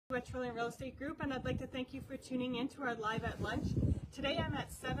With Trilliant Real Estate Group, and I'd like to thank you for tuning in to our Live at Lunch. Today I'm at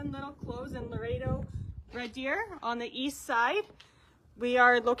 7 Little Close in Laredo, Red Deer on the east side. We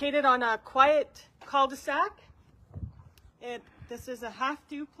are located on a quiet cul-de-sac. This is a half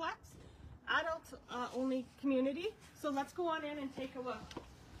duplex, adult only community. So let's go on in and take a look.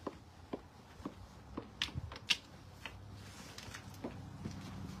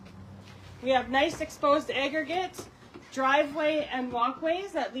 We have nice exposed aggregates, driveway and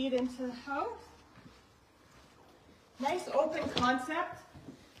walkways that lead into the house. Nice open concept.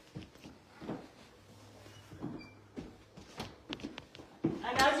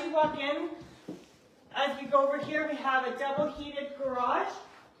 And as you walk in, as we go over here, we have a double heated garage,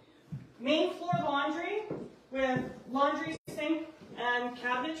 main floor laundry with laundry sink and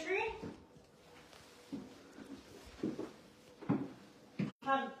cabinetry.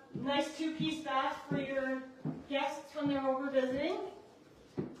 Have nice two-piece bath for your guests when they're over visiting.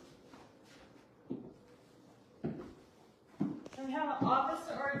 And we have an office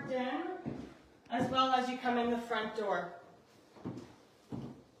or a den, as well as you come in the front door.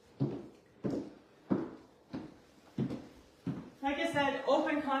 Like I said,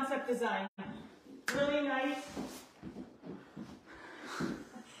 open concept design. Really nice.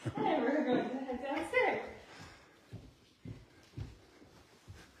 And we're going to head downstairs.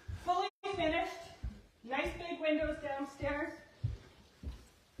 Fully finished. Nice big windows downstairs.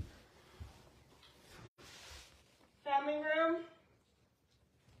 Family room.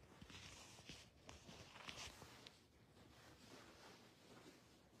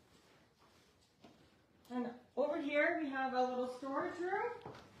 And over here we have a little storage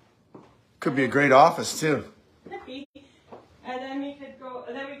room. Could be a great office too. Could be. And then we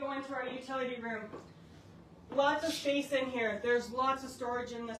go into our utility room. Lots of space in here. There's lots of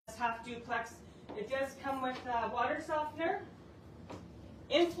storage in this half duplex. It does come with a water softener,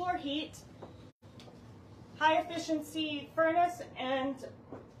 in-floor heat, high efficiency furnace, and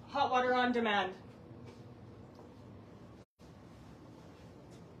hot water on demand.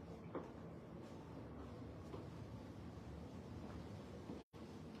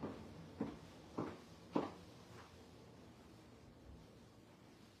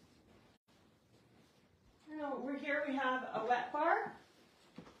 Over here we have a wet bar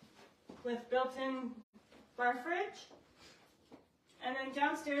with built-in bar fridge, and then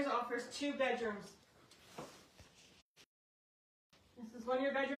downstairs offers 2 bedrooms. This is one of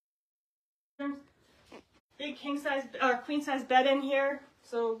your bedrooms. Big king size or queen size bed in here,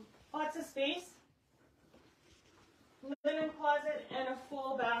 so lots of space. Linen closet and a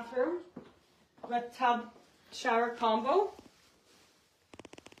full bathroom with tub shower combo.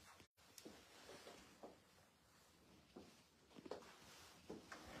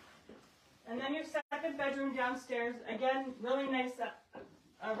 And then your second bedroom downstairs, again, really nice,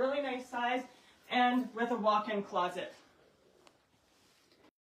 a really nice size, and with a walk-in closet.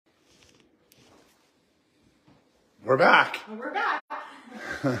 We're back. And we're back.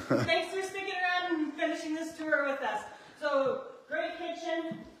 Thanks for sticking around and finishing this tour with us. So, great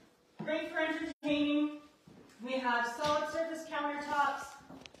kitchen, great for entertaining. We have solid surface countertops,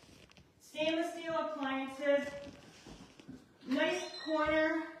 stainless steel appliances, nice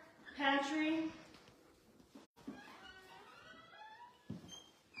corner pantry,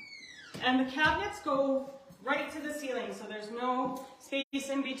 and the cabinets go right to the ceiling, so there's no space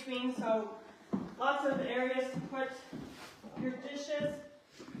in between, so lots of areas to put your dishes.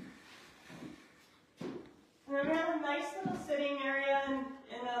 And then we have a nice little sitting area in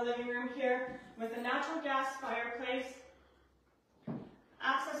the living room here with a natural gas fireplace,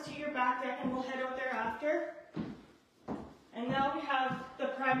 access to your back deck, and we'll head out there after. And now we have the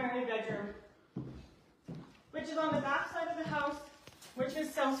primary bedroom, which is on the back side of the house, which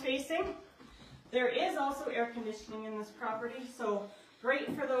is south-facing. There is also air conditioning in this property, so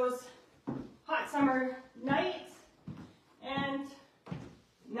great for those hot summer nights, and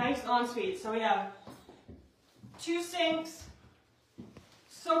nice ensuite. So we have 2 sinks,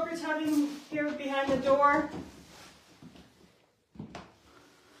 soaker tub in here behind the door,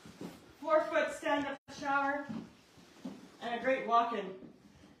 4-foot stand-up shower, and a great walk-in.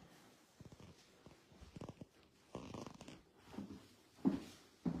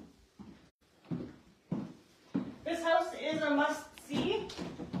 This house is a must-see,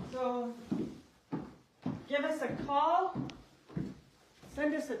 so give us a call,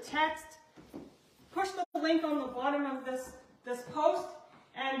 send us a text, push the link on the bottom of this post,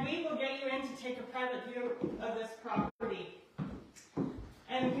 and we will get you in to take a private view of this property.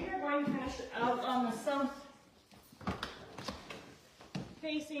 And we are going to finish out on the south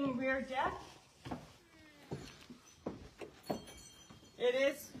facing rear deck. It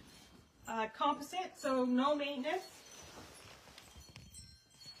is composite, so no maintenance.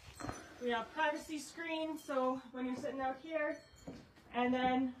 We have privacy screen, so when you're sitting out here, and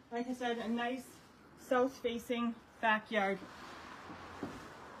then, like I said, a nice south-facing backyard.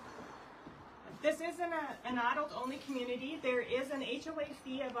 This isn't an adult-only community. There is an HOA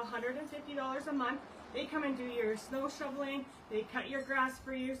fee of $150 a month. They come and do your snow shoveling, they cut your grass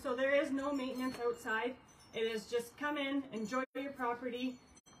for you, so there is no maintenance outside. It is just come in, enjoy your property,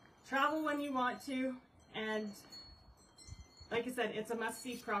 travel when you want to, and like I said, it's a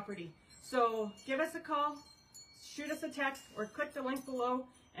must-see property. So give us a call, shoot us a text, or click the link below,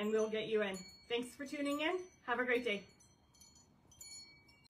 and we'll get you in. Thanks for tuning in. Have a great day.